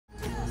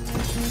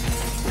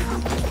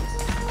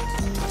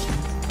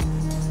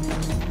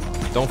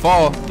Don't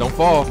fall. Don't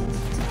fall.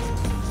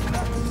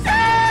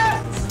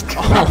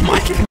 Oh my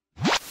god.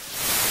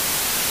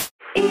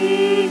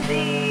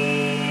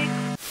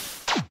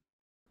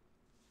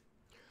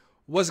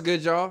 What's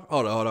good, y'all?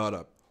 Hold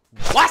up.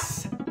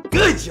 What's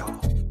good,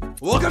 y'all?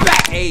 Welcome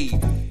back,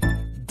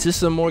 to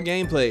some more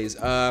gameplays.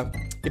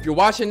 If you're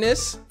watching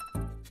this,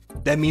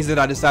 that means that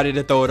I decided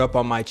to throw it up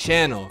on my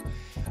channel.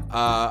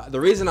 The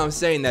reason I'm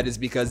saying that is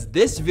because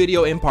this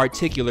video in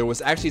particular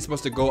was actually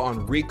supposed to go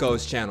on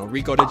Rico's channel,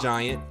 Rico the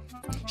Giant.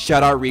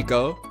 Shout out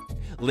Rico.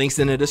 Links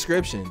in the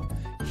description.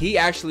 He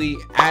actually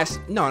asked,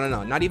 no,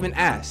 not even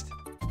asked.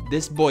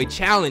 This boy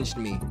challenged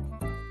me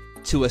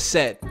to a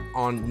set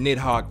on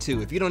Nidhogg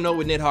 2. If you don't know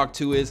what Nidhogg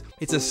 2 is,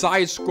 it's a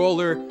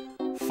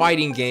side-scroller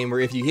fighting game where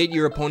if you hit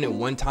your opponent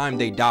one time,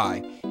 they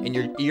die. And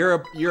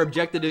your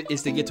objective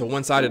is to get to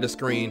one side of the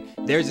screen.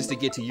 Theirs is to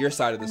get to your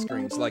side of the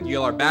screen. So like you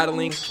all are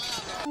battling.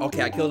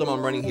 Okay, I killed him.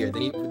 I'm running here.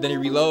 Then he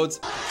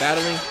reloads.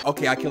 Battling.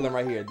 Okay, I killed him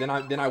right here. Then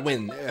I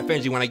win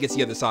eventually when I get to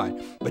the other side.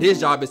 But his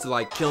job is to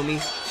like kill me.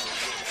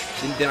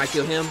 Then I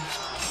kill him.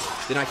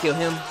 Then I kill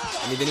him.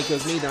 I mean, then he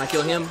kills me. Then I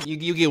kill him.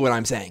 You get what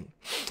I'm saying.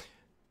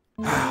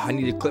 I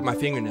need to clip my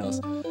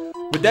fingernails.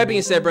 With that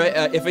being said, bro,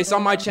 if it's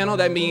on my channel,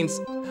 that means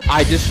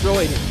I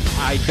destroyed him.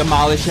 I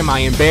demolished him. I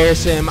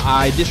embarrassed him.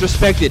 I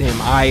disrespected him.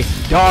 I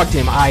dogged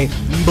him. I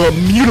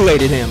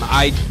mutilated him.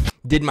 I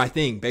did my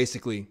thing,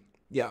 basically.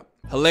 Yeah.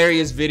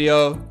 Hilarious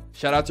video.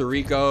 Shout out to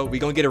Rico. We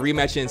gonna get a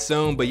rematch in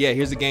soon, but yeah,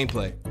 here's the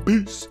gameplay.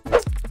 Peace.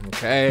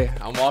 Okay,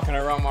 I'm walking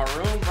around my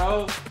room,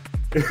 bro.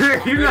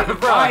 You gotta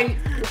fight,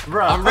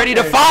 bro. I'm ready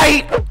to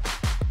fight.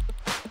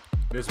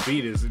 This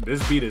beat is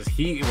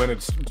heat when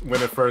it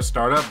first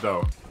start up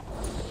though.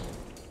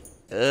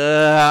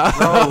 Bro,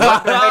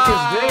 what the heck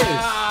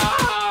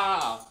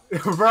is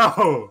this?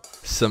 Bro.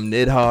 Some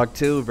Nidhogg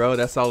 2, bro.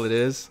 That's all it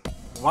is.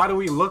 Why do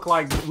we look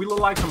like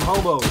some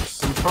hobos,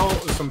 some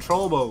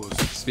trollbos?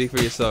 Speak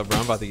for yourself, bro.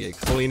 I'm about to get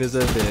clean as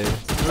a bit.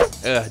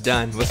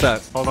 Done. What's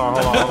up? Hold on.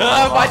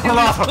 My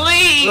dude's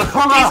clean.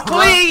 He's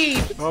clean.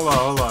 Hold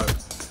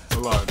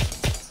on.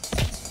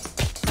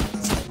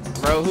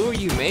 Bro, who are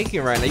you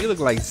making right now? You look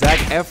like Zac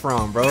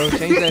Efron, bro.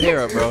 Change that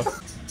hair up, bro.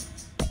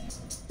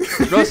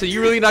 Bro, so you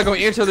really not gonna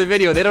enter the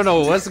video? They don't know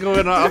what's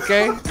going on,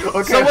 okay?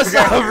 So what's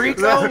up,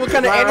 Rico? What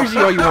kind of energy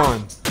are you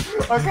on?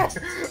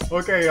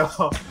 Okay,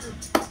 y'all.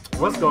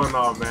 What's going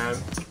on, man?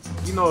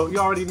 You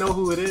already know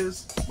who it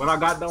is, but I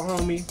got the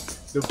homie,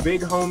 the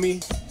big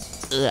homie,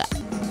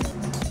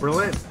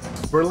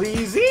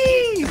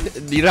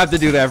 Berleezy. You don't have to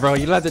do that, bro.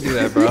 You don't have to do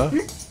that, bro.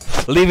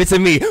 Leave it to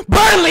me,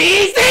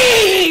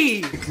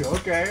 Berleezy.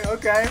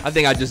 Okay. I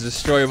think I just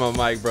destroyed my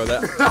mic, bro.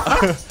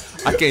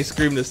 I can't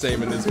scream the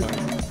same in this one.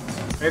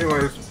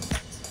 Anyways,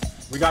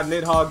 we got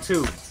Nidhogg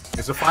 2.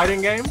 It's a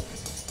fighting game,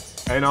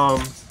 and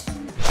I'm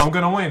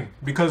gonna win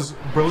because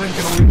Berlin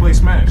can only play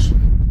Smash.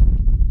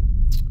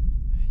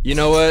 You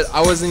know what?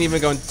 I wasn't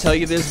even going to tell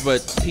you this,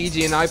 but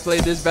PG and I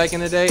played this back in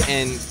the day,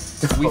 and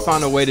we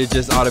found a way to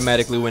just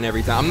automatically win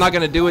every time. I'm not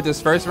going to do it this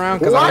first round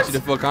because I want you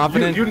to feel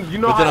confident, you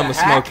know but then I'm going to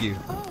smoke you.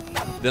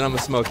 Then I'm going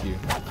to smoke you.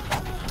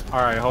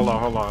 All right, hold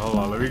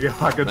on. Let me get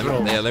my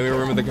control. Let me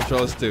remember the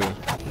controls too.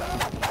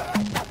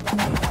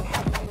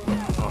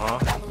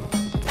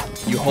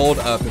 You hold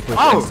up and push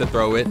X to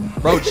throw it.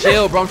 Bro,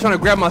 chill, bro. I'm trying to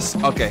grab my...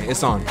 Okay,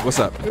 it's on. What's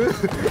up?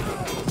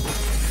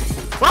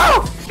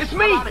 Bro, it's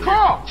me,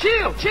 Carl.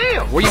 Chill.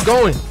 Where you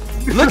going?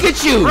 Look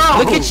at you. Bro.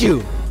 Look at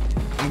you.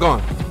 I'm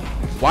gone.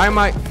 Why am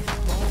I...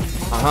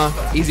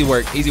 Easy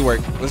work.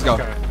 Let's go.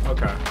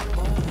 Okay.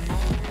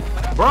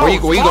 Bro, where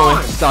you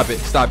going? Stop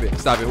it.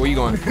 Where you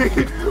going?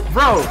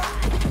 Bro.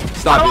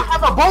 Stop I don't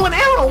have a bow and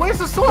arrow. Where's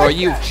the sword? Bro,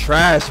 you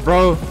trash,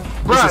 bro.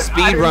 It's a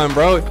speed run,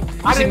 bro.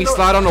 You see me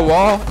slide on the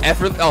wall?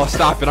 Oh,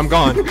 stop it. I'm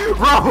gone.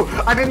 Bro,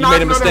 I did not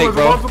know there was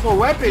multiple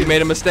weapons. You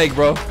made a mistake,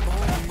 bro.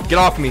 Get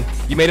off me.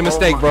 You made a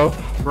mistake, bro.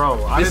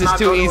 Bro, this is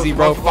too easy,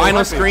 bro.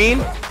 Final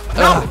screen.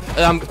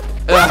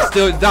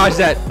 Still dodge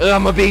that.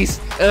 I'm a beast.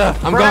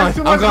 I'm gone.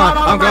 Too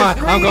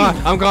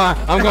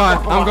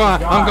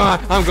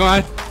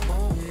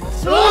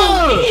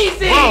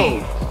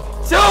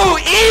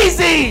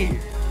easy.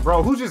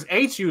 Bro, who just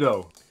ate you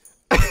though?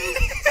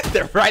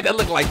 They're right. That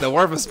look like the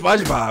worm of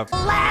SpongeBob.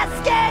 Let's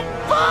get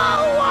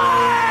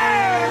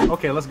forward.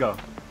 Okay, let's go.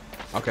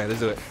 Okay, let's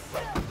do it.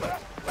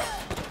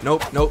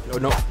 Nope.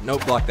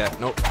 Block that.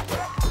 Nope.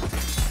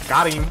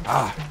 Got him.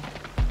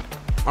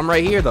 I'm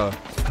right here though.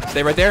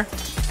 Stay right there.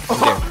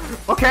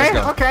 Okay.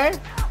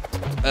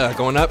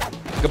 Going up.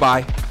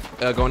 Goodbye.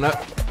 Going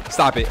up.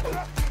 Stop it.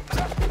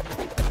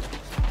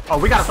 Oh,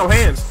 we gotta throw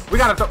hands.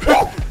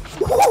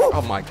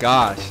 Oh my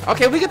gosh.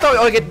 Okay, we can throw.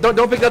 Okay,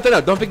 don't pick nothing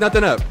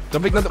up.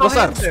 What's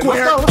up?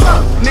 Square. What's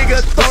up?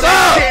 Nigga, what's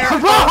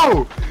up?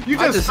 Bro, you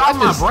just sucked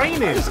my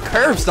brain in. Just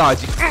curve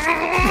stodgy.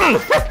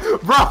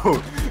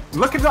 Bro,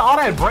 look at all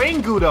that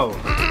brain goo though.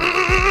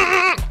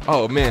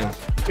 Oh man.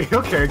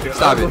 Okay, good.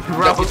 Stop it.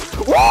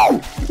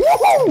 Woo!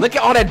 Look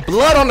at all that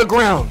blood on the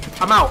ground.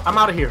 I'm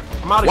out of here.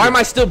 Why am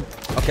I still?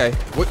 Okay.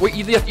 Wait,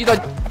 you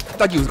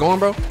thought you was going,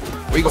 bro?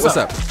 Where you go? What's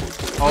up?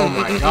 Oh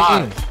my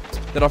god.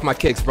 Get off my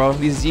kicks, bro.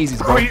 These Yeezys,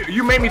 bro. Bro,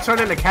 you made me turn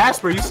into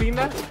Casper. You seen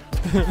that?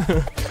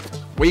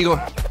 Where you going?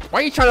 Why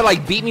are you trying to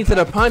like beat me to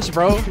the punch,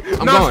 bro?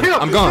 I'm No, gone. chill,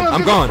 I'm gone. chill, I'm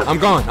chill. gone. I'm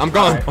gone. I'm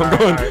gone. I'm Alright,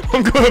 gone. alright.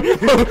 I'm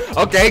gone.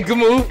 Okay, good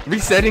move.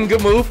 Resetting,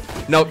 good move.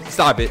 Nope,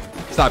 stop it.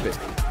 Stop it.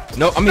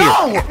 No, I'm here.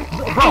 No!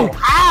 Bro,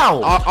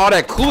 ow! All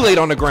that Kool-Aid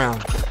on the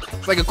ground.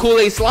 It's like a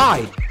Kool-Aid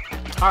slide.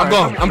 I'm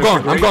gone. I'm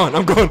gone. I'm gone.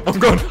 I'm gone. I'm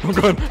gone. I'm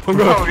gone. I'm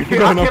Bro, gone. I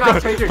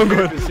cannot take your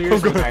character I'm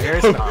seriously with that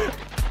hairstyle.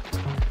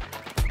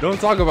 Don't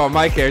talk about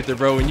my character,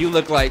 bro. When you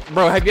look like,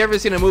 bro, have you ever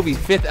seen a movie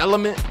Fifth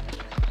Element?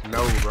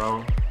 No,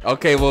 bro.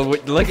 Okay, well,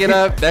 look it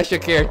up. That's your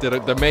character,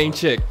 the main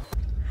chick.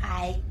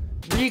 Hi.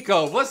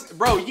 Rico,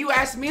 bro? You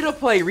asked me to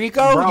play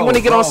Rico. Bro, You want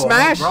to get on bro,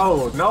 Smash?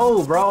 Bro,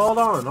 no, bro.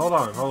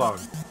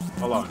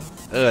 Hold on.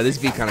 This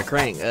beat kind of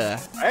crank.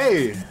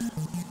 Hey,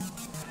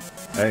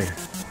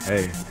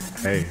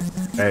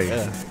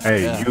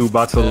 you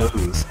about to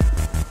lose.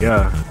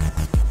 Yeah.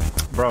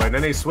 Bro, and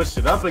then they switched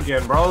it up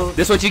again, bro.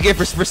 This what you get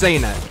for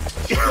saying that.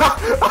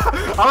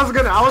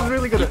 I was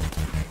really gonna.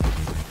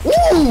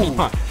 Ooh!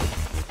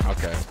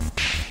 Okay.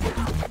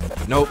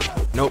 Nope.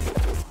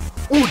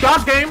 Ooh,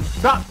 dodge game.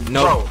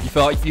 Nope.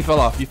 Bro. You fell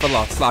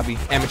off. Sloppy.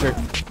 Amateur.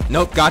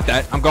 Nope. Got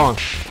that. I'm gone.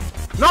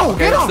 No,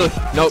 Okay. get him.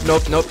 Nope.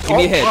 Give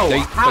me a hit. Bro, There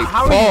you-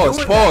 how wait, are you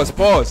doing pause.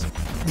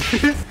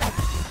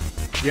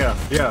 Yeah.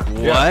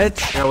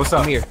 What? Yeah, what's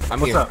up? I'm here.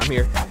 What's up? I'm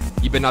here.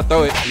 You better not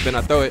throw it.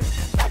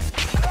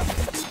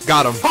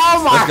 Got him.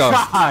 Oh my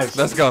gosh.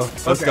 Let's go.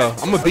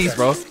 I'm a beast,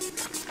 bro.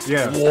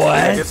 Yeah. What?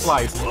 Yeah, get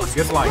sliced. Yeah,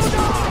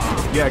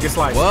 get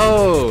sliced.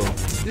 Whoa.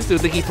 This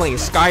dude think he playing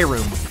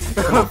Skyrim.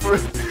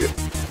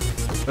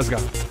 Let's go.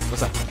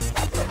 What's up?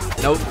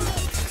 Nope.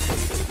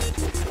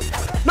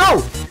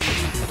 No!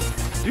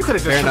 You could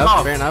have just Fair took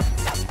off. enough.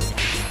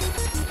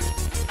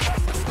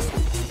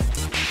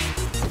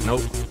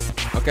 Nope.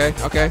 Okay.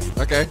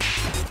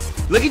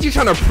 Look at you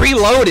trying to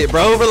preload it,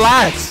 bro.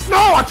 Relax. No,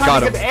 I'm trying Got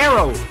to him. get the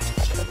arrow.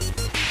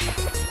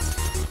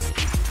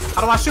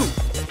 How do I shoot?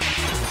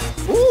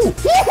 Ooh!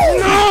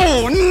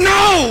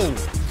 No!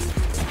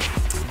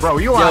 Bro,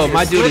 you Yo, out here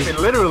my dude is-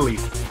 slipping, literally.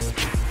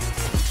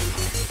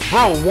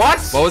 Bro, what?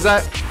 What was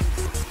that?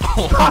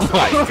 Oh my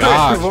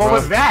gosh, What bro.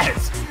 was that?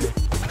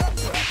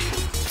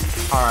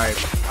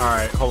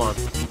 Alright, hold on.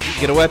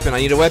 Get a weapon. I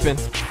need a weapon.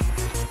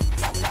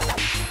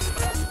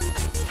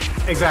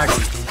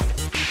 Exactly.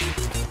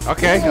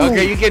 Okay,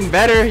 you're getting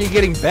better. You're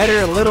getting better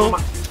a little.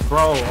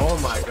 Bro, oh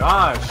my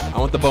gosh. I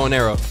want the bow and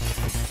arrow.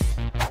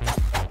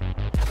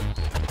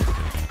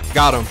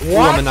 Got him. Ooh,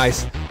 What? I'm a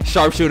nice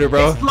sharpshooter,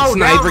 bro. Slow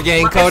Sniper down.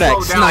 gang Let me Kodak. slow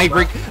down,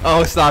 Sniper. bro.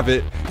 Oh, stop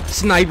it.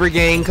 Sniper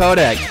gang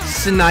Kodak.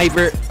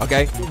 Sniper.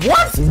 Okay.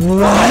 What?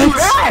 What?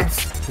 That?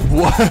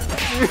 What?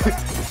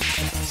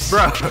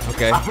 Bro,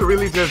 Okay. I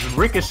really just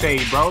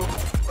ricocheted, bro.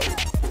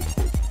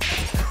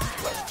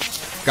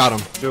 Got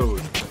him.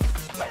 Dude.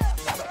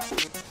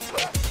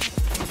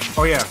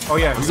 Oh yeah.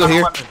 I'm still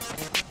here.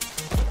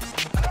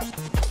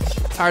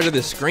 Tired of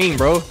this screen,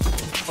 bro.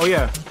 Oh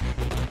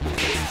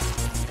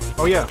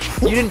yeah.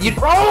 You didn't. You.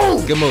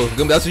 Bro! Good move.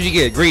 That's what you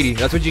get. Greedy.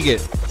 That's what you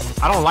get.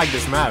 I don't like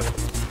this map.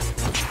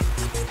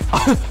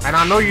 And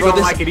I know you Bro, don't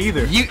this- like it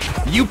either.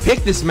 You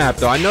picked this map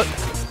though. I know.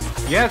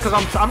 Yeah, cause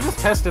I'm just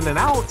testing it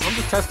out. I'm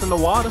just testing the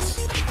waters.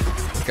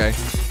 Okay.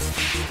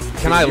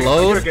 Can I You're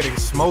load? getting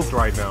smoked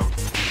right now.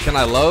 Can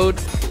I load?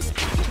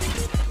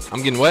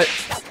 I'm getting wet.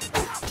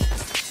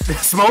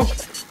 Smoke?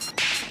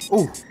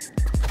 Ooh.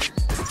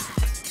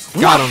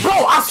 Got him. Bro,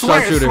 I swear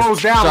it Sharpshooter.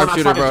 slows down when I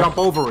Sharpshooter, try to bro. jump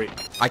over it.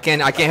 I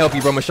can't help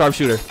you, bro. I'm a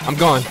sharpshooter. I'm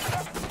gone.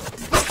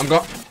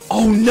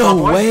 Oh no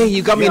What? way!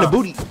 You got me in the Yeah.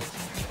 booty.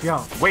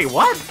 Yo, wait,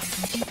 what?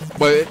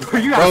 Wait, You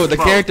bro,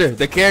 gotta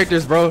the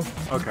characters, bro.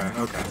 Okay.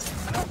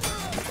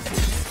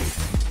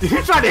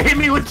 You trying to hit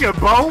me with your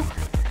bow?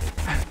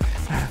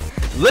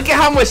 Look at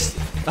how much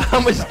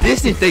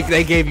distance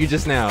they gave you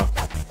just now.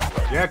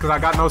 Yeah, cause I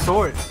got no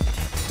sword.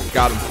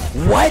 Got him.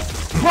 What?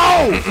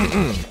 Bro!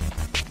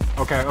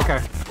 Okay.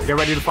 Get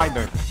ready to fight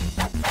then.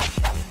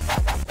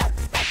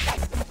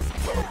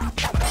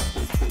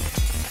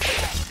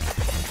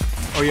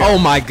 Oh yeah. Oh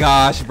my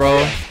gosh,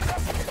 bro.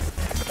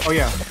 Oh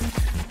yeah.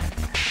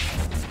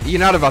 You're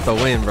not about to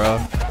win, bro.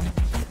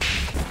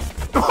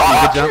 You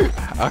good jump?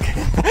 Okay.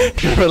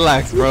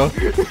 Relax, bro.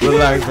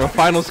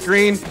 Final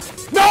screen.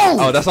 No!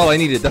 Oh, that's all I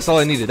needed. That's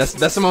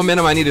the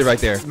momentum I needed right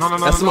there. No,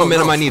 That's the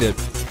momentum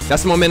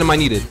I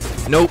needed.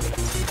 Nope.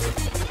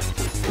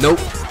 No!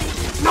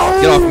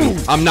 Get off me.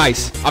 I'm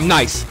nice.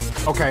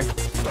 Okay.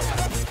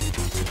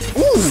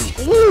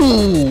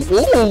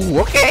 Ooh,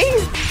 okay.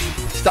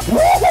 Stop.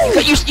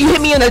 You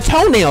hit me in the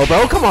toenail,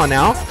 bro. Come on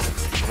now.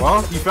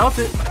 Well, you felt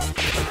it.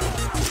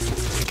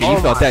 Okay, Oh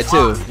you felt my that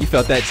too. God. You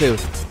felt that too.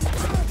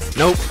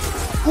 Nope.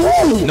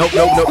 Nope.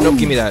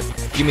 Give me that.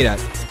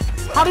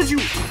 How did you,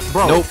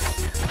 bro? Nope.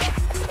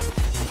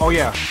 Oh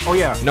yeah.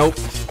 Nope.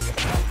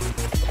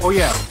 Oh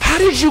yeah. How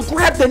did you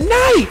grab the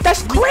knife?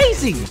 That's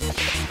crazy.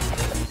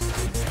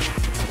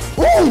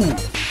 Ooh!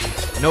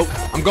 Nope.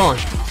 I'm gone.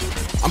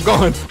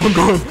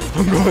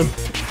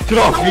 Get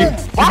off me.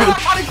 Why am I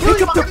trying to kill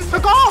you? I just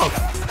took off.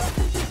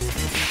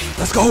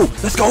 Let's go.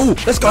 Let's go.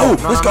 Let's go.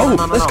 Let's go.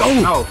 Let's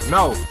go.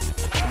 No,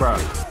 bro.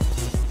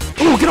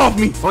 Ooh, get off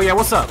me. Oh yeah,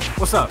 what's up?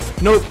 What's up?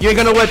 No, you ain't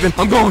got no weapon.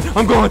 I'm going.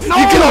 I'm going. No.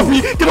 You get off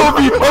me. Get off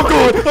me. I'm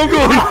going. I'm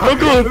going. I'm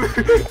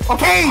going.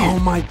 Okay. Oh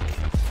my.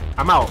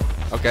 I'm out.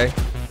 Okay.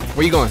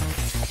 Where you going?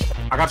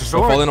 I got your Don't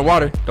sword. fall in the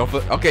water. Don't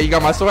fall. Okay, you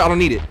got my sword. I don't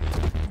need it.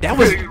 That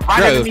was.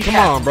 Right in the Come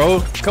kneecap. on,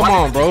 bro. Come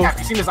on, bro.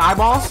 You seen his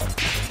eyeballs?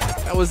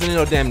 That wasn't in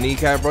no damn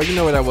kneecap, bro. You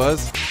know what that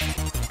was.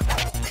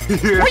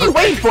 What are you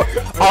waiting for?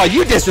 Oh,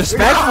 you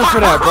disrespectful for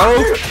that,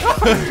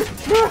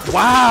 bro.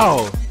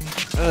 Wow.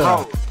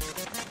 Bro,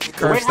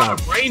 the way Curse how stomp.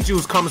 the brain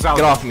juice comes out.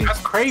 Get off me.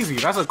 That's crazy.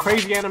 That's a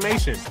crazy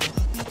animation.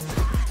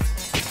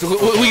 So,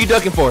 who you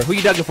ducking for? Who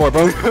you ducking for,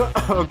 bro?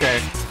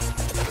 Okay.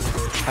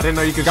 I didn't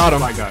know you could Got shoot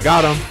him. like that.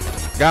 Got him.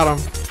 Got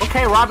him.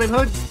 Okay, Robin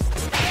Hood.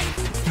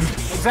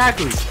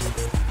 Exactly.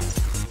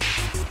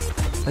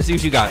 Let's see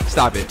what you got.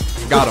 Stop it.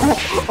 Got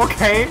him.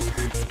 Okay.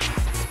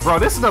 Bro,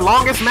 this is the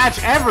longest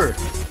match ever.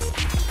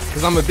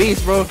 Cause I'm a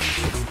beast, bro.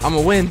 I'm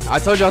gonna win. I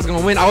told you I was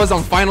gonna win. I was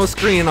on final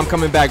screen and I'm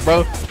coming back,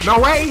 bro. No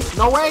way.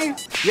 No way.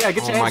 Yeah,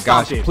 get your Oh my head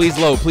gosh. stomped in. Please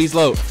load. Please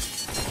load.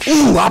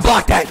 Ooh, I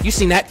blocked that. You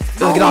seen that?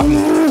 Get off me.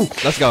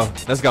 Let's go.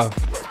 Let's go.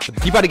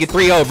 You about to get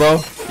 3-0, bro.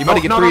 You about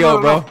to get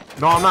 3-0, bro.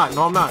 No, I'm not.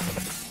 No, I'm not.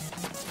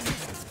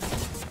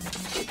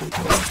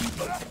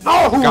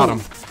 No. Got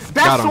him.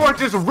 That Got him. sword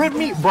just ripped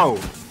me, bro.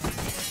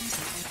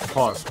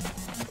 Pause.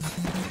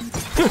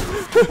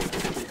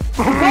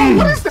 Bro,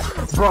 what is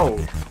that? Bro,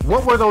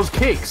 what were those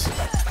kicks?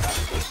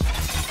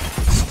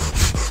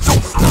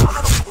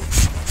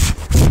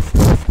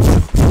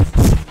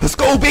 Let's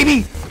go,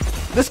 baby.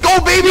 Let's go,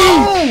 baby.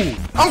 No.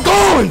 I'm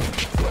going.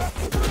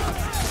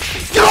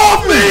 Get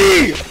off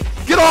me.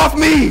 Get off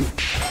me.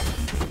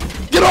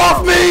 Get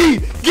off me.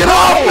 Get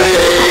off me.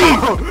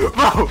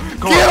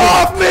 Bro, Get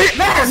off me.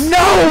 Yes.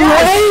 No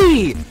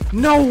way.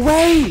 No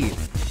way.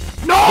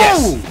 No.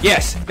 Yes,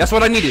 yes, that's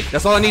what I needed.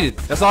 That's all I needed.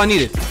 That's all I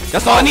needed.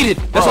 That's all I needed.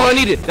 That's all I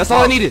needed. That's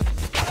all I needed.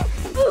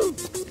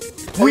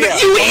 Oh, yeah.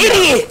 You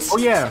idiot! Oh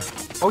yeah.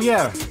 Oh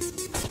yeah.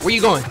 Where you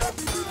going?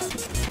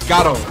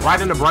 Got him. Right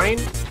in the brain.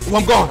 Oh,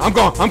 I'm gone. I'm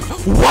gone.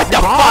 What the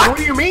What fuck?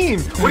 do you mean?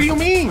 What do you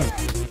mean?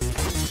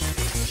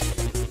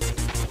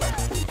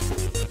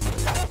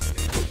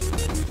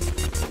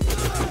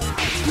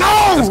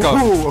 No! Let's go.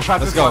 Ooh, I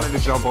Let's just go. wanted to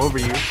jump over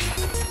you.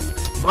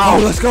 Oh,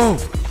 let's go.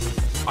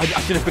 I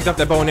should have picked up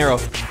that bow and arrow.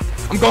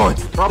 I'm going.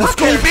 Bro, Let's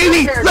my go, character-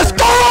 baby. my Let's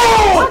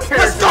character- go.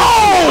 Let's go.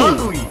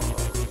 Ugly.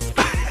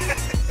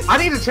 I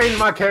need to change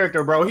my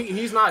character, bro.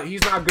 He's not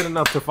good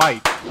enough to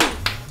fight.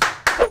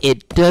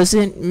 It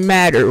doesn't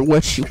matter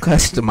what you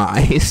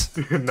customize.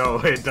 No,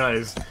 it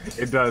does.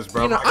 It does,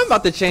 bro. You know, I'm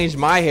about to change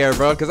my hair,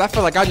 bro, because I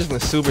feel like I just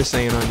went Super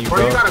Saiyan on you, Bro,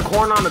 bro. you got a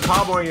corn on the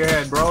cob on your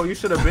head, bro. You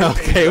should have been.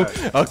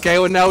 Okay,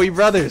 well now we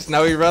brothers.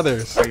 Now we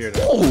brothers. I hear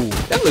that. Ooh,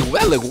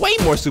 that look way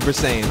more Super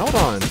Saiyan. Hold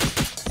on.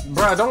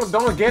 Bro,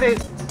 don't get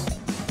it.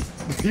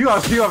 You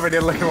over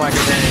there looking like a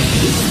dang.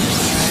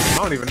 I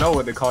don't even know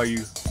what to call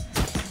you.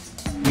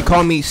 You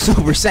call me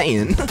Super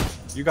Saiyan.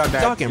 You got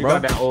that. Talking, you bro.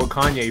 got that old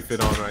Kanye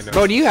fit on right now.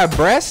 Bro, do you have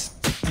breasts?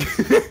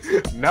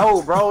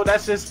 No, bro.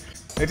 That's just.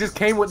 It just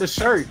came with the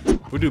shirt.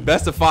 We'll do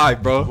best of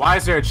 5, bro. Why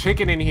is there a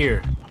chicken in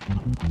here?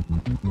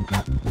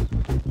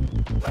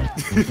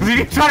 Did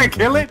you try to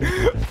kill it?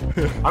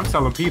 I'm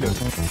telling Peter.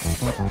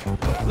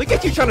 Look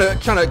at you trying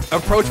to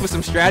approach with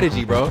some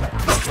strategy, bro.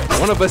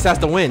 One of us has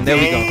to win. There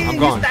we go. I'm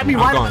gone. You stabbed me I'm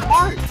right gone. in the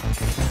heart.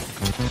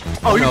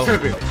 Oh, you No.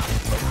 tripping?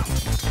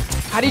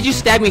 How did you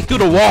stab me through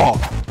the wall?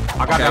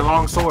 I got that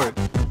long sword.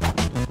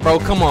 Bro,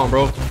 come on,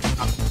 bro. You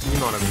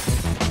know what I mean.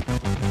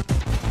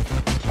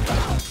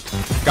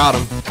 Got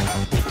him.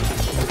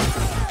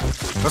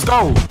 Let's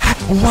go.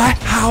 What?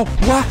 How?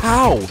 What?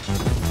 How?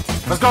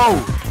 Let's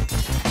go.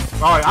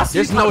 All right, I see.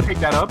 There's you no- pick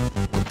that up.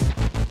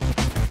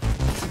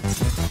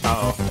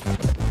 Uh oh.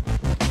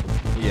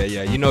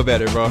 Yeah, you know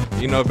better, bro.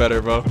 You know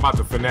better, bro. I'm about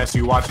to finesse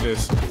you. Watch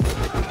this.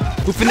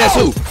 Who finesse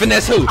who?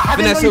 Finesse who? I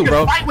didn't Finesse know you who, could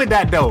bro? fight with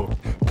that though.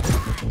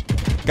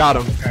 Got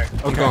him.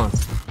 I'm okay. gone.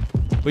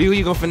 Who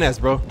you gonna finesse,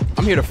 bro?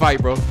 I'm here to fight,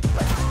 bro.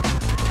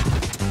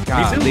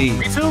 Golly.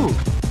 Me too.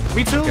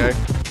 Me too. Okay.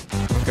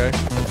 Okay.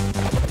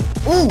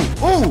 Ooh,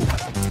 ooh.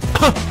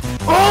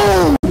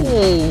 Oh.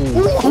 Ooh.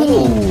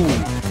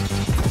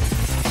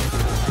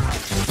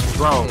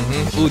 Bro.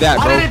 Ooh, that,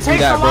 Why bro. did it Ooh, take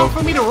so that, long bro.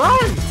 for me to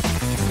run?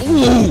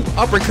 Ooh,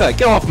 uppercut.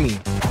 Get off me.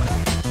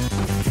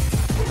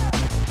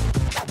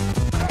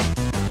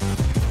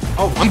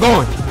 Oh, I'm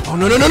going. Oh,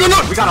 no.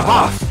 We got a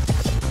box.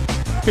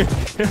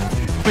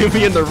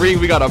 We in the ring.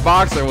 We got a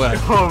box or what?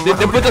 Oh, Then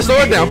bro, put the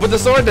sword down. Put the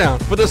sword down.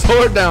 Put the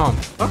sword down.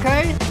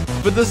 Okay.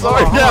 Put the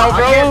sword Hold on, down, I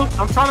bro. can't-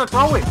 I'm trying to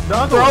throw it. The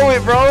other Throw way.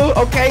 it, bro.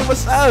 Okay,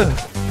 what's up?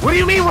 What do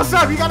you mean? What's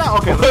up? You got that?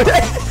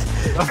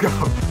 Okay. Let's go.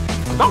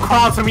 Don't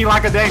crawl to me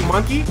like a dang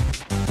monkey.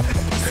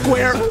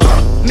 Square.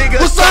 Nigga.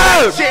 What's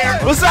up? Share.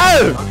 What's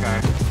up?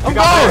 Okay. I'm You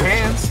got better going.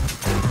 hands.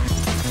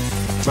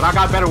 But I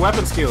got better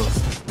weapon skills.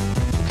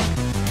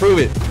 Prove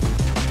it.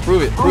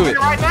 Prove it. Prove Prove it. it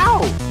right now.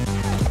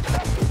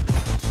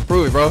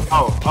 Prove it, bro.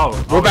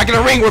 Oh. We're back in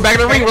the ring. We're back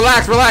in the ring.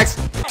 Relax. Relax.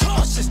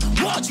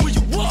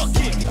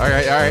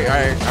 Alright.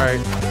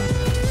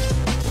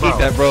 Eat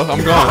that, bro.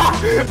 I'm gone.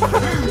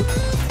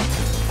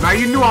 Now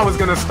you knew I was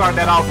gonna start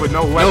that off with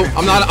no weapon.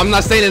 No, I'm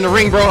not staying in the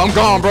ring, bro. I'm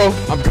gone, bro.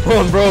 I'm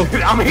gone, bro.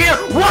 I'm here.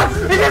 What?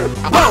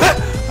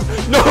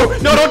 No,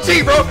 don't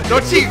cheat, bro.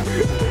 Don't cheat.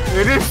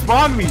 It didn't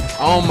spawn me.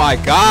 Oh my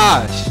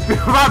gosh.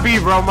 My B,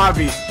 bro. My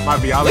B.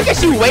 Look at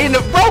you waiting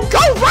to, bro. Go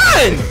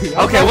run.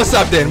 Okay, what's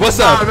up then? What's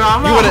up?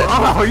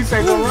 No, you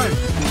say go run.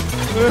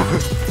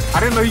 I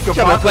didn't know you could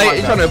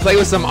trying to play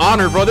with some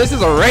honor, bro. This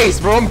is a race,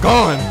 bro. I'm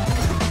gone.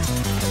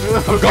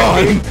 I'm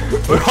gone.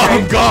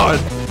 I'm gone.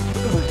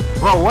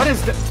 Bro, what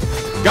is that?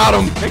 Got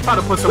him. They try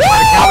to put some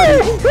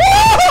practicality.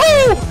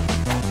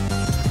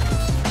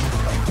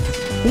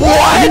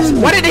 What?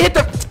 Why did it hit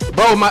the?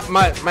 Bro,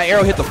 my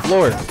arrow hit the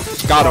floor.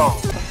 Got him.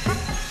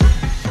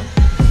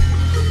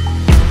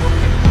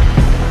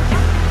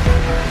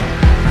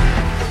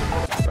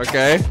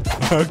 Okay.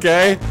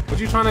 What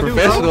you trying to do,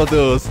 Professional bro?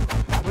 duels.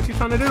 What you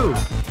trying to do?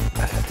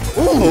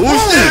 Oh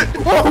shit!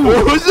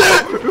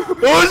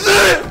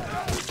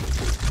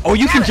 Oh,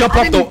 you can jump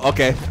up the.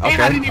 Okay. I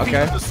didn't even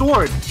use the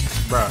sword,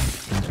 bruh.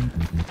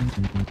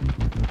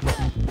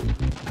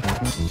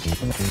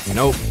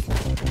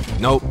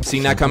 Nope.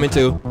 Seen that coming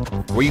too.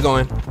 Where you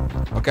going?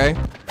 Okay.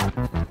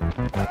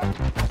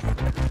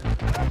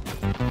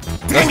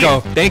 Let's go.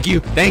 Thank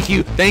you.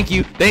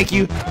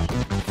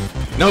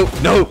 No.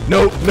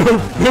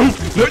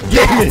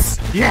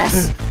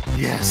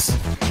 Yes.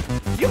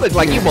 You look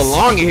like you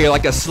belong in here,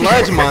 like a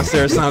sludge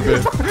monster or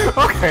something.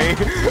 Okay.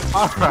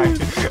 All right.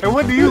 And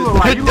what do you look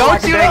like? You look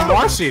like a dang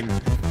Martian.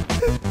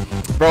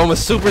 Bro, I'm a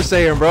Super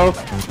Saiyan, bro.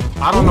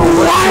 I don't know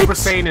what Super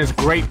Saiyan is.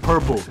 Great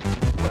purple.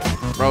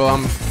 Bro,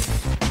 I'm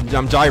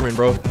Jiren,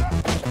 bro.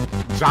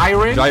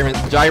 Jiren?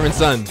 Jiren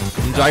son.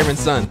 I'm Jiren's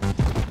son.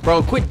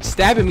 Bro, quit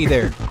stabbing me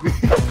there.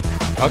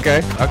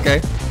 Okay.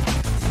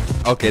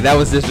 That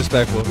was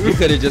disrespectful. You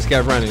could have just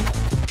kept running.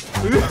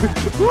 Good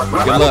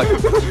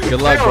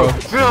luck, bro.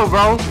 Chill,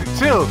 bro.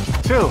 Chill.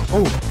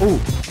 Oh.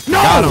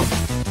 No!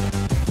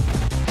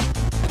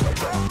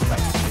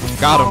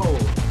 Got him.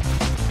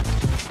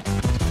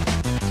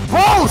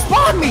 Bro,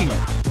 spawn me!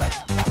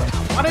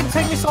 Why did it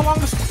take me so long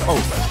to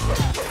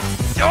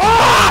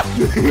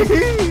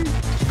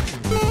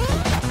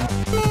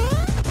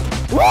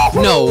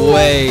No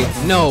way.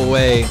 No!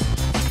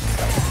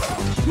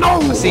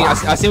 I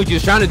see what you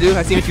was trying to do.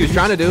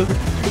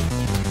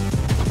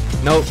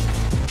 Nope.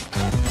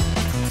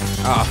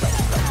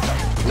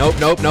 Nope.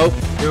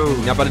 Dude.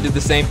 You're not about to do the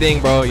same thing,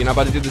 bro. No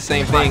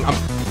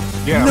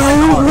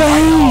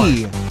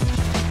way.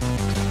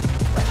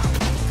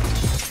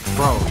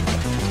 Bro.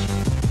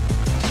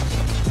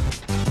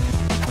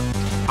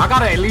 I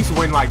gotta at least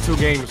win like 2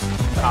 games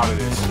out of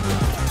this.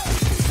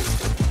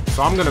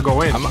 So I'm gonna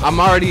go in. I'm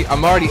already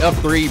up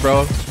 3,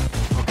 bro.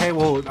 Okay,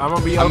 well I'm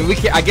gonna be up. I mean,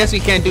 I guess we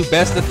can't do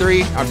best of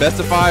 3 or best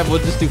of 5. We'll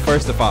just do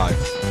first of 5.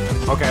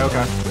 Okay.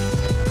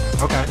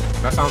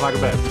 That sounds like a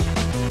bet.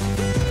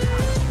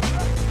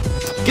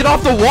 Get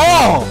off the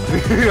wall!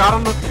 I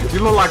don't know. You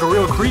look like a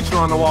real creature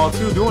on the wall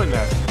too, doing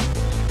that.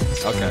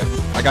 Okay,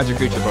 I got your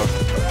creature, bro.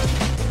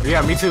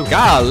 Yeah, me too.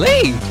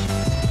 Golly!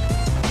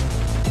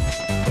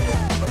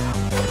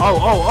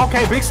 Oh,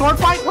 okay. Big sword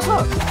fight.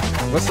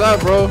 What's up,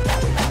 bro?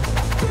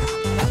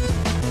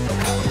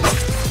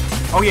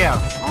 Oh yeah.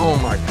 Oh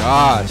my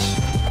gosh.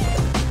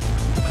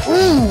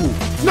 Ooh!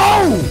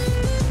 No!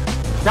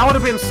 That would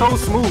have been so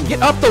smooth.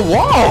 Get up the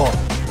wall!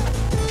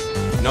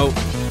 Nope.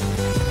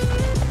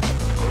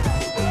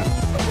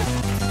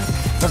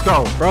 Let's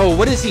go. Bro,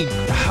 what is he?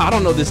 I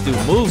don't know this dude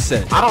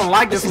moveset. I don't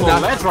like this little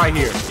ledge right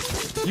here.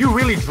 You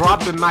really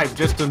dropped the knife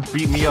just to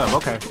beat me up.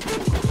 Okay.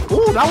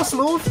 Ooh, that was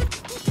smooth.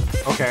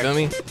 Okay. Feel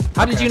me?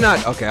 How did you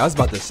not? Okay, I was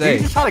about to say.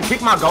 You just try to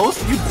kick my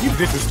ghost? You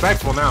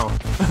disrespectful now.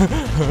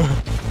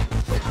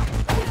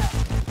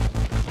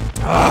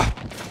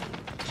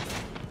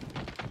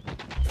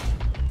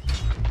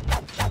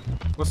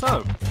 What's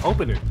up?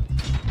 Open it.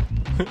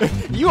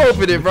 You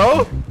opened it,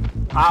 bro.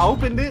 I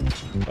opened it.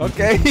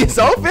 Okay, it's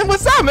open.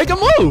 What's up? Make a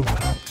move.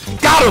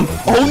 Got him.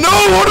 Oh no!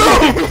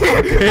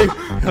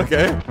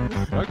 Okay.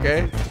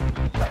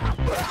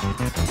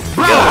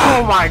 Bro,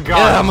 oh my god.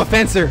 Yeah, I'm a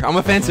fencer,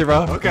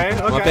 bro. Okay.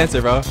 I'm a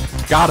fencer, bro.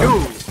 Got him.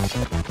 Dude.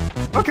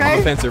 Okay. I'm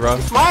a fencer, bro.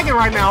 Swagging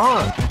right now,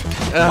 huh?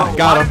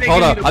 Got him.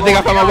 Hold up. I think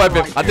I found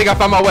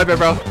my weapon.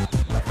 Bro.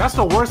 That's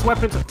the worst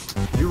weapon to...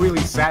 You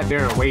really sat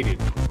there and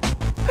waited.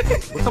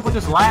 What's up with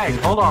this lag?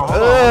 Hold on,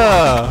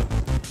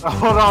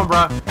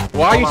 bro.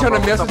 Why are you trying to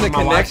mess with the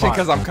connection?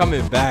 Because I'm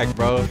coming back,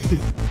 bro.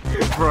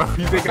 Bro,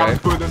 you think I'm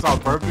doing this on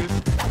purpose?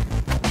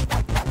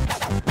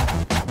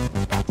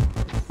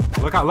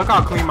 Look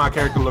how clean my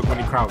character look when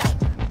he crouched.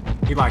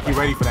 He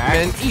ready for that?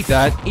 Man, eat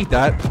that.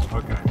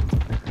 Okay.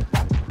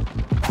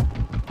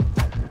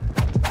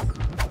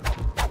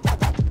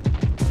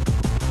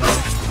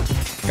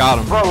 Got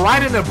him. Bro,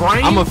 right in the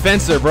brain. I'm a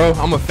fencer, bro.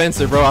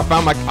 I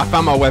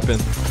found my weapon.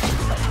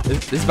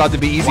 This is about to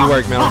be easy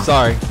work, man. I'm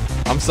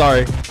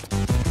sorry,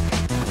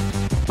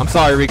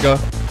 Rico.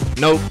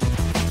 Nope.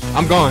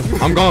 I'm gone.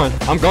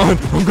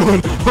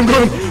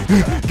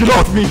 Get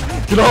off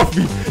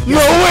me. No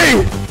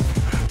way!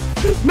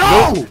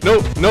 No!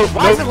 No!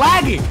 Why is it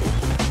lagging?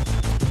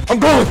 I'm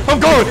going! Oh!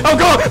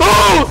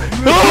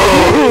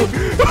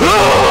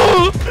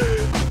 Oh!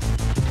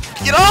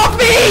 Get off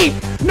me!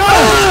 No!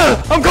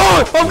 I'm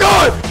going!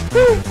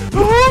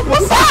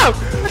 What's up?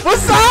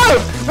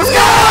 Let's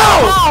go!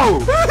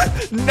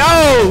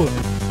 No!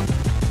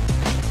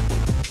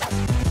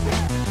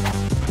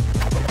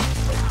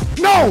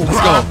 No!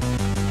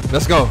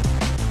 Let's go!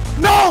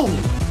 No!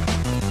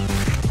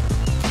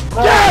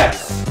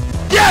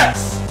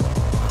 Yes!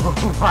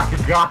 Oh my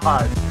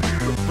god.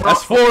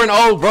 That's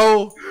 4-0,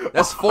 bro.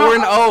 That's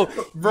 4-0.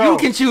 Bro. You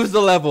can choose the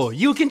level.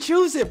 You can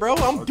choose it, bro.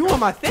 I'm doing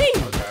my thing.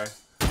 Okay.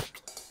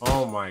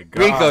 Oh my god.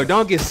 Rico,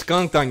 don't get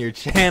skunked on your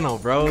channel,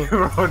 bro.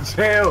 Bro,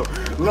 chill.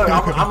 Look,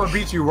 I'm gonna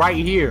beat you right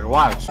here.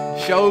 Watch.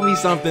 Show me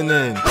something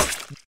then.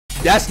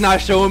 That's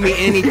not showing me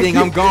anything.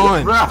 I'm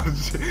gone. Bro.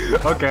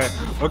 Okay.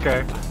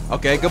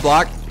 Okay, good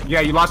block. Yeah,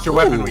 you lost your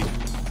weaponry.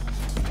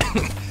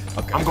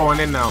 Okay. I'm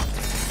going in now.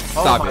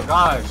 Stop oh my it.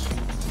 gosh.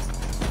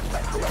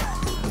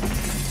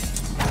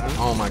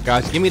 Oh my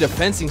gosh, give me the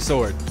fencing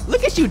sword.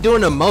 Look at you doing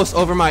the most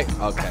over my...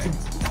 Okay.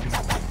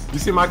 You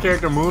see my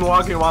character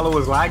moonwalking while it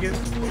was lagging?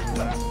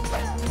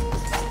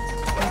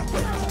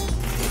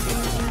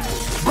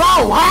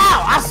 Bro,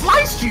 wow! I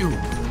sliced you!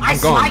 I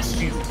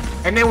sliced you!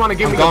 And they want to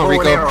give me the bow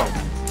and arrow.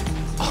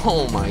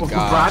 Oh my Bro, I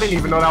gosh. didn't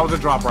even know that was a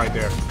drop right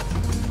there.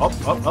 Up,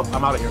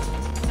 I'm out of here.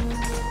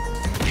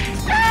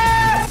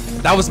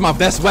 That was my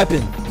best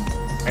weapon.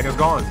 And it's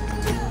gone.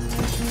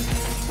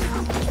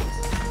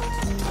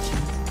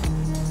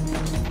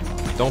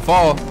 Don't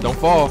fall.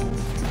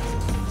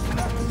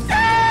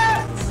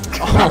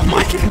 Oh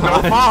my god.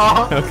 Don't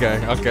fall. Okay.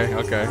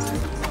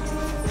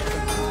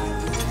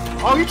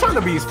 Oh, you trying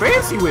to be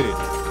fancy with it.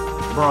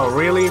 Bro,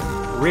 really?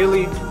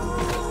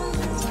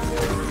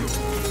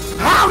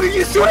 How did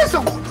you shoot it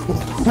so...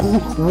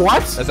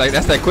 What?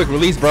 That's that quick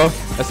release, bro.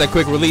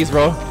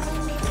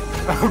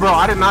 Bro,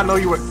 I did not know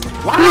you were...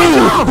 Why did you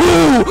jump?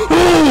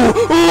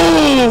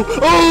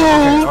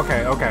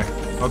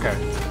 Okay.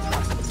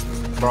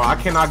 Bro, I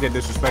cannot get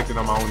disrespected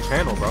on my own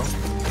channel, bro.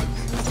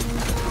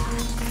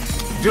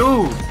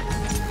 Dude!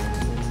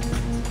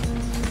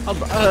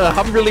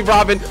 I'm really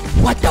robbing.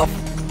 What the?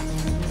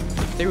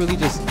 They really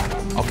just...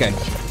 Okay.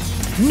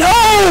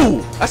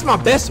 No! That's my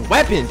best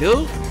weapon,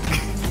 dude.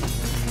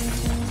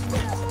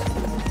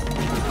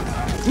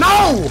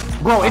 No!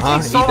 Bro, it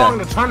takes so long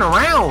to turn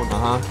around.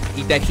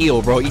 Eat that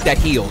heel, bro. Eat that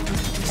heel.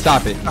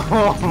 Stop it.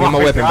 Oh Give me my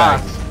weapon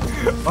back.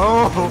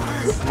 Oh,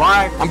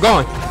 why? I'm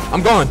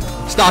going.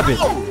 Stop it.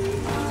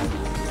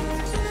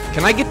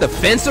 Can I get the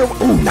fencer?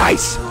 Ooh,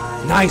 nice.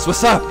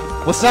 What's up?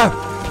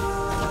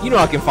 You know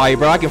I can fight,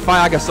 bro. I can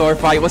sword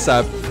fight. What's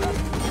up?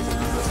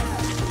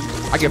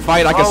 I can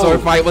fight.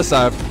 Sword fight. What's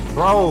up?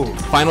 Bro.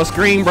 Final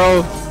screen,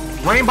 bro.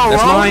 Rainbow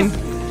That's Road? mine.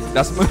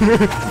 That's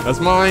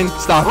mine.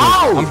 Stop it.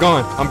 I'm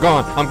gone.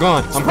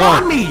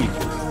 Spawn me.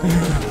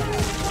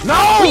 No.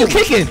 Who you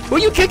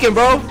kicking,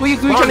 bro? Who you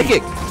trying to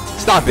kick?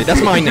 Stop it.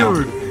 That's mine now.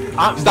 Dude,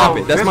 Stop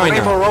it. That's mine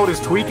Rainbow now. Road is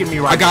tweaking me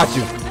right I got now.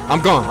 you.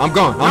 I'm gone.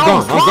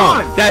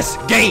 Spawn. That's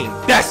game.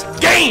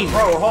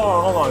 Bro,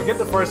 hold on. Get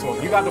the first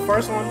one. You got the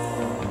first one?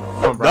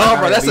 Come on, bro. No,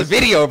 bro, that's a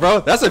video,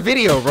 bro.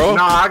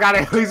 No, I got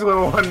at least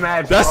one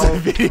match. That's bro. a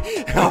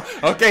video.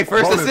 Okay,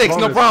 first Bonus, and 6.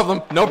 No bonus.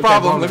 problem.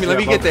 Bonus, Let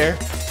me get there.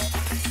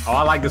 Oh,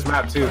 I like this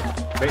map too.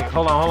 Wait,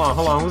 hold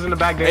on. Who's in the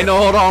back there? Hey, no,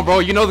 hold on, bro.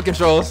 You know the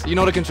controls. This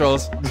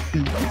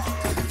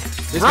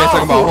Bro. man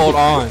talking about hold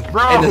on.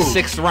 Bro. In the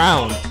 6th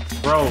round.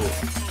 Bro.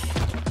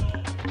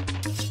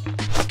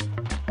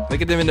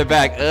 Look at them in the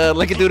back.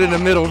 Look at dude in the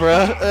middle,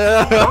 bro.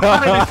 Don't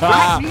try to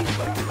distract me.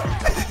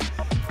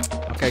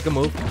 Okay, good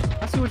move.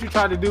 I see what you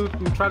tried to do.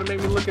 You try to make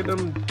me look at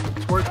them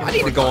twerking. I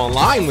need to go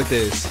online with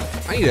this.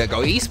 I need to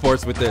go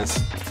esports with this.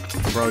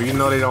 Bro, you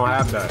know they don't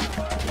have that.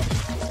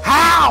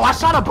 How? I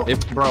shot a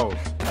bro.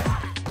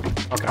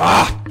 Okay.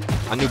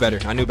 I knew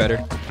better.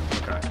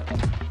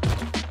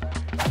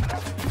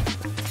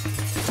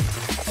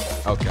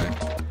 Okay.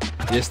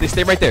 Just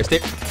stay right there.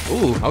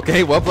 Ooh,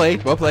 okay, well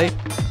played. Bro,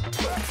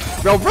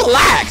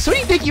 relax. Who do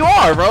you think you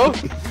are, bro?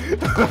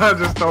 I'm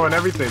just throwing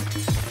everything.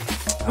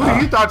 Who do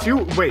you thought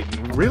you... Wait,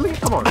 really?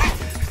 Come on.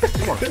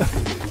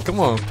 Come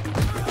on.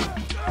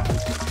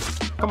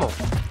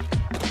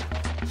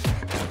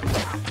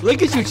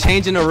 Look at you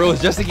changing the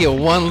rules just to get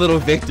one little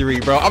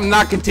victory, bro. I'm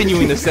not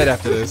continuing the set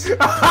after this.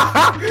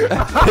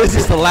 This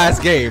is the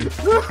last game.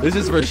 This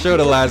is for sure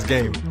the last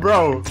game.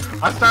 Bro,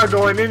 I start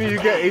going in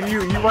and you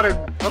want to...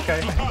 Okay.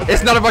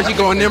 It's not about you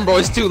going in, bro.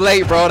 It's too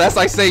late, bro. That's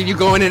like saying you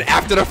going in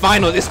after the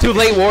final. It's too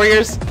late,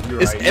 Warriors.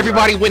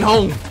 Everybody went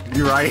home.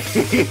 You're right.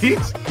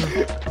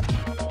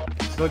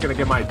 Still gonna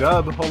get my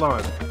dub. Hold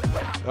on.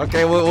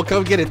 Okay, we'll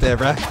come get it there,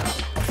 bro.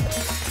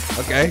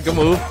 Okay, good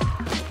move.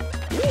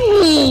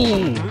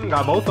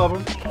 Got both of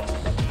them.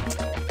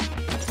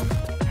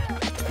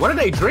 What are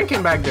they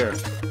drinking back there?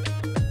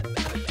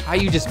 How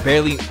you just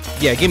barely...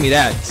 Yeah, give me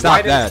that.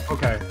 Stop that.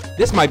 Okay.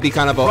 This might be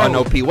kind of an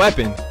OP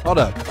weapon. Hold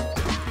up.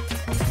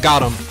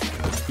 Got him.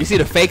 You see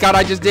the fake out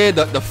I just did?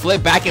 The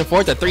flip back and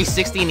forth, the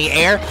 360 in the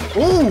air.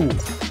 Ooh.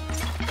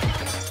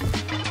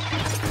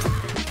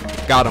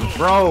 Got him.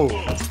 Bro.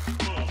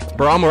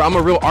 Bro, I'm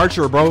a real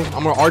archer, bro.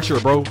 I'm an archer,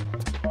 bro.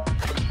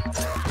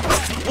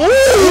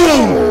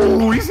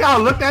 Ooh. You see how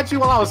I looked at you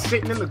while I was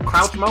sitting in the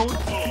crouch mode?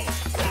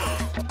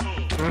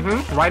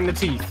 Mm-hmm. Right in the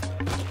teeth.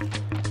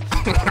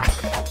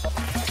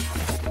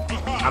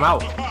 I'm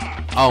out.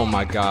 Oh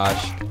my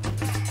gosh.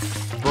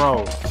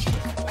 Bro.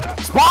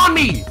 Spawn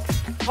me!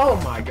 Oh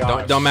my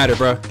god. Don't matter,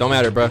 bro. Don't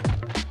matter, bro.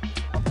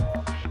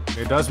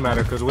 It does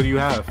matter, because what do you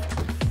have?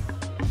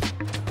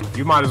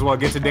 You might as well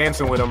get to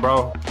dancing with him,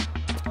 bro.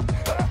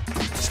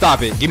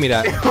 Stop it. Give me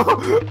that.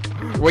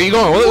 Where you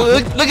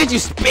going? Look at you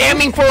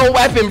spamming for a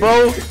weapon,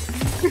 bro.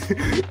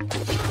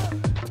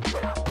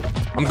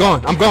 I'm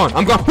gone. I'm gone.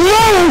 I'm gone. Woo!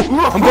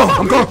 I'm gone.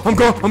 I'm gone. I'm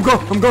gone. I'm gone.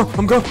 I'm gone.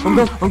 I'm gone. I'm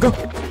gone. I'm gone.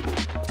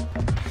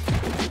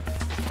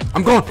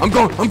 I'm gone. I'm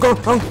gone. I'm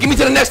gone. Give me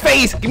to the next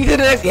phase. Give me to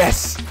the next.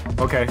 Yes.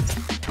 Okay.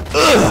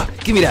 Ugh.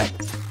 Give me that.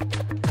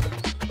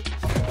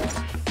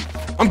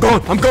 I'm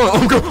gone. I'm gone.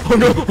 I'm gone. I'm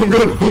gone. I'm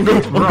gone. I'm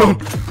gone. I'm gone.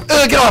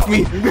 Get off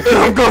me.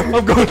 I'm gone.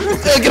 I'm gone.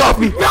 Get off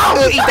me. No.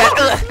 Eat that.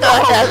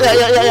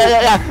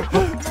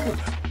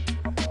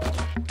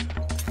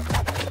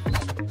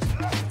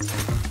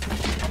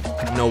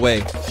 No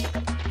way.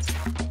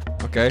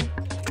 Okay.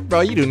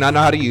 Bro, you do not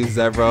know how to use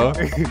that, bro.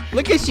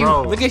 Look at you.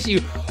 Bro, look at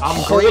you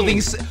I'm holding.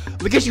 green.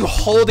 Look at you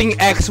holding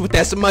X with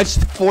as much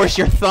force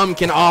your thumb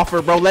can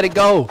offer, bro. Let it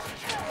go.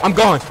 I'm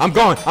gone. I'm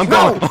gone. I'm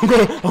gone. I'm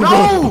gone. I'm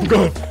gone. I'm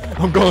gone.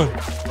 I'm gone.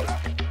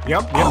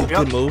 Yep. Oh,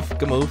 good move.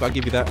 Good move. I'll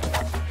give you that.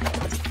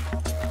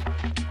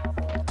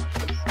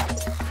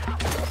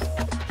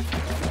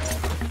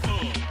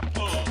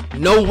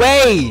 No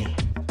way.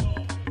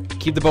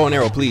 Keep the bow and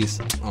arrow, please.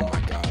 Oh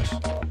my gosh.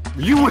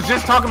 You was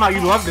just talking about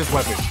you love this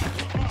weapon.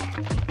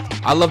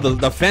 I love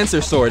the fencer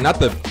sword, not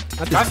this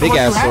big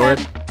ass sword.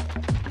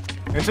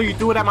 Until you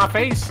threw it at my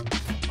face.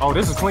 Oh,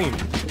 this is clean.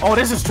 Oh,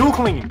 this is too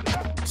clean.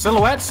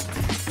 Silhouettes?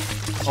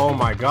 Oh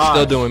my god.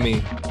 Still doing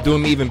me.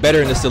 Doing me even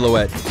better in the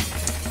silhouette.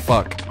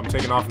 Fuck. I'm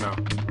taking off now.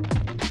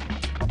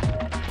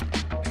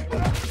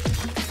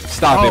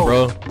 Stop it,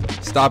 bro.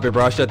 Stop it,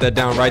 bro. I shut that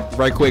down right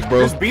quick, bro.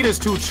 This beat is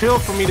too chill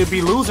for me to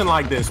be losing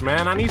like this,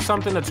 man. I need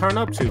something to turn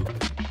up to.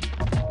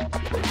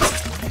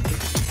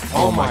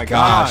 Oh my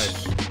gosh.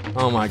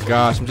 Oh my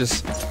gosh.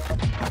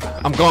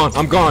 I'm gone.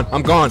 I'm gone.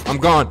 I'm gone. I'm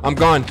gone. I'm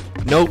gone.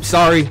 Nope.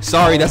 Sorry.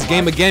 That's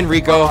game again,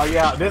 Rico. Oh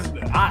yeah.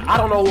 I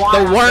don't know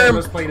why. The worm.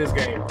 Let's play this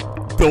game.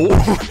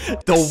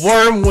 The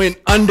worm went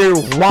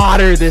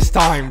underwater this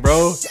time,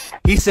 bro.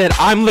 He said,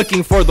 I'm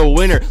looking for the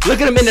winner.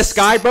 Look at him in the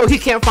sky, bro. He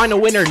can't find a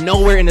winner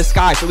nowhere in the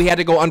sky, so he had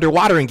to go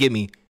underwater and get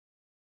me.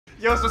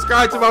 Yo,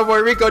 subscribe to my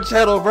boy Rico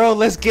channel, bro.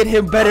 Let's get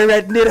him better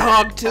at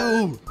Nidhogg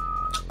too.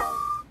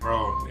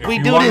 Bro, we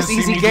do this,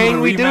 Easy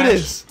Gang. We do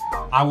this.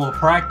 I will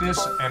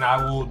practice and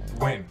I will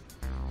win.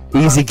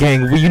 Easy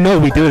Gang. Well, you know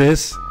we do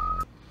this.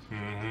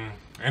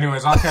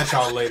 Anyways, I'll catch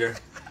y'all later.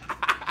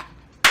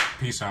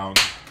 Peace out.